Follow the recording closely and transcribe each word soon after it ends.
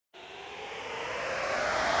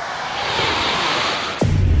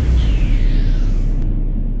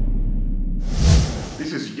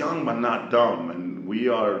not dumb. And we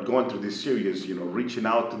are going through this series, reaching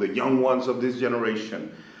out to the young ones of this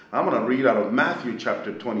generation. I'm going to read out of Matthew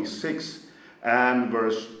chapter 26 and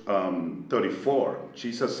verse 34.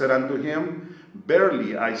 Jesus said unto him,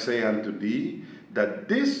 Verily I say unto thee, that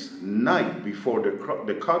this night before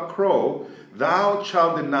the cock crow, thou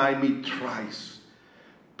shalt deny me thrice.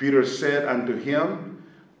 Peter said unto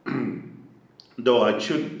him, Though I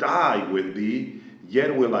should die with thee,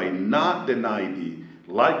 yet will I not deny thee.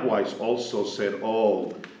 Likewise also said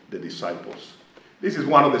all the disciples. This is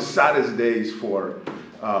one of the saddest days for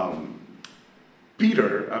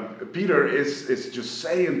Peter. Peter is just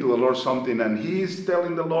saying to the Lord something, and he's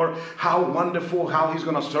telling the Lord how wonderful, how he's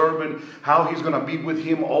going to serve him, how he's going to be with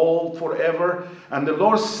him all forever. And the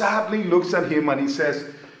Lord sadly looks at him and he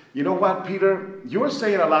says, you know what, Peter, you're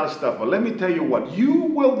saying a lot of stuff, but let me tell you what, you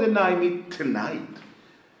will deny me tonight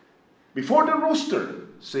before the rooster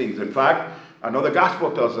sings. In fact, another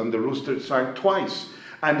gospel tells them the rooster sang twice.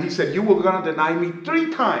 And he said, you were going to deny me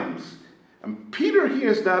 3 times. And Peter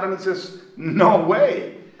hears that and he says, no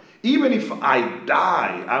way. Even if I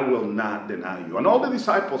die, I will not deny you. And all the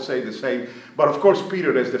disciples say the same. But of course,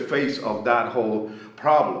 Peter is the face of that whole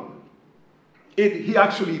problem. He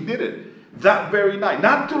actually did it that very night.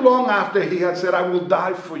 Not too long after he had said, I will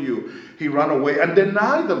die for you, he ran away and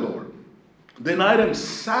denied the Lord. Denied him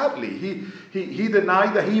sadly. He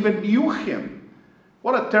denied that he even knew him.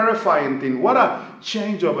 What a terrifying thing. What a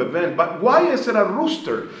change of event. But why is it a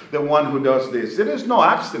rooster, the one who does this? It is no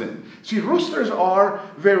accident. See, roosters are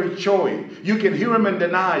very showy. You can hear them in the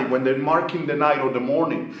night when they're marking the night or the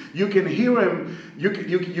morning. You can hear them,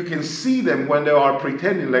 you can see them when they are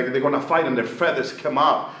pretending like they're going to fight and their feathers come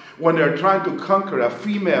out. When they're trying to conquer a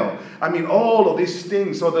female. I mean, all of these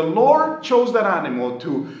things. So the Lord chose that animal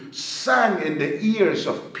to sing in the ears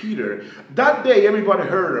of Peter. That day, everybody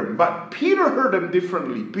heard him. But Peter heard him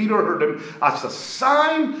differently. Peter heard him as a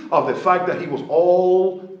sign of the fact that he was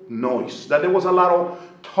all noise. That there was a lot of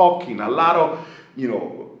talking, a lot of,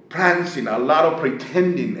 prancing, a lot of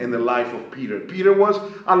pretending in the life of Peter. Peter was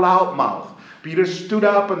a loudmouth. Peter stood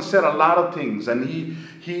up and said a lot of things, and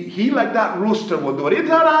he like that rooster will do it. It's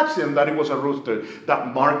not accident that it was a rooster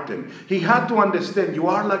that marked him. He had to understand, you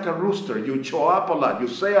are like a rooster. You show up a lot, you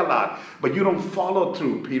say a lot, but you don't follow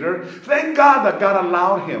through, Peter. Thank God that God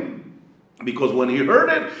allowed him. Because when he heard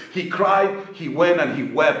it, he cried, he went and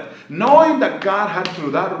he wept. Knowing that God had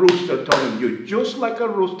through that rooster told him, you're just like a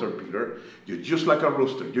rooster, Peter. You're just like a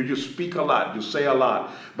rooster. You just speak a lot. You say a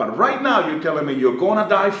lot. But right now you're telling me you're going to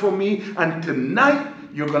die for me. And tonight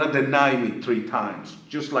you're going to deny me 3 times.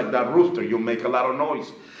 Just like that rooster, you make a lot of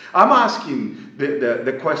noise. I'm asking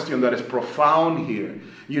the question that is profound here.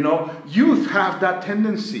 Youth have that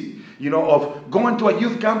tendency. Of going to a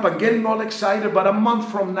youth camp and getting all excited, but a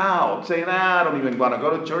month from now, saying, I don't even want to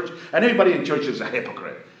go to church. And everybody in church is a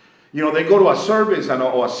hypocrite. They go to a service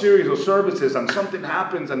or a series of services and something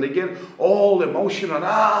happens and they get all emotional.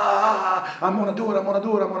 I'm going to do it, I'm going to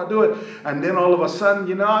do it, I'm going to do it. And then all of a sudden,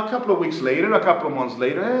 a couple of weeks later, a couple of months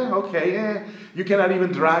later, you cannot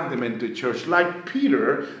even drag them into church. Like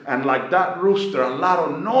Peter and like that rooster, a lot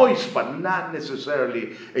of noise, but not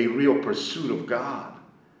necessarily a real pursuit of God.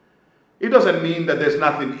 It doesn't mean that there's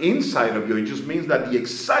nothing inside of you. It just means that the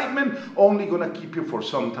excitement only going to keep you for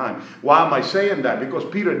some time. Why am I saying that? Because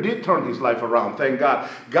Peter did turn his life around, thank God.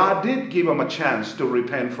 God did give him a chance to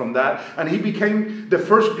repent from that. And he became the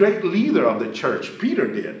first great leader of the church. Peter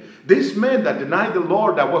did. This man that denied the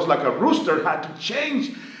Lord, that was like a rooster, had to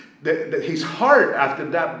change his heart after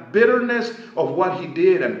that bitterness of what he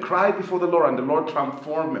did and cried before the Lord, and the Lord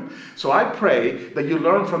transformed him. So I pray that you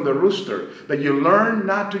learn from the rooster, that you learn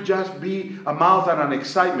not to just be a mouth and an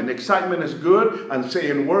excitement. Excitement is good and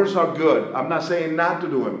saying words are good. I'm not saying not to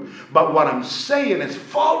do them. But what I'm saying is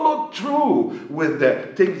follow through with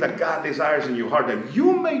the things that God desires in your heart, that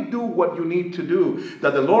you may do what you need to do,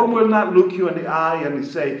 that the Lord will not look you in the eye and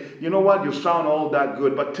say, you know what, you sound all that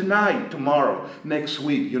good, but tonight, tomorrow, next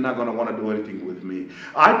week, you're not going to want to do anything with me.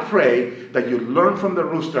 I pray that you learn from the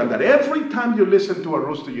rooster, and that every time you listen to a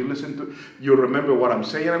rooster, you remember what I'm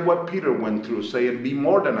saying and what Peter went through, saying be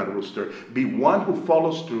more than a rooster. Be one who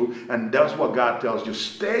follows through and does what God tells you.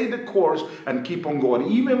 Stay the course and keep on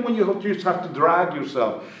going. Even when you just have to drag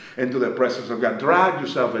yourself into the presence of God, drag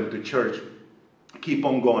yourself into church. Keep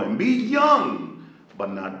on going. Be young,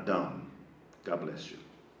 but not dumb. God bless you.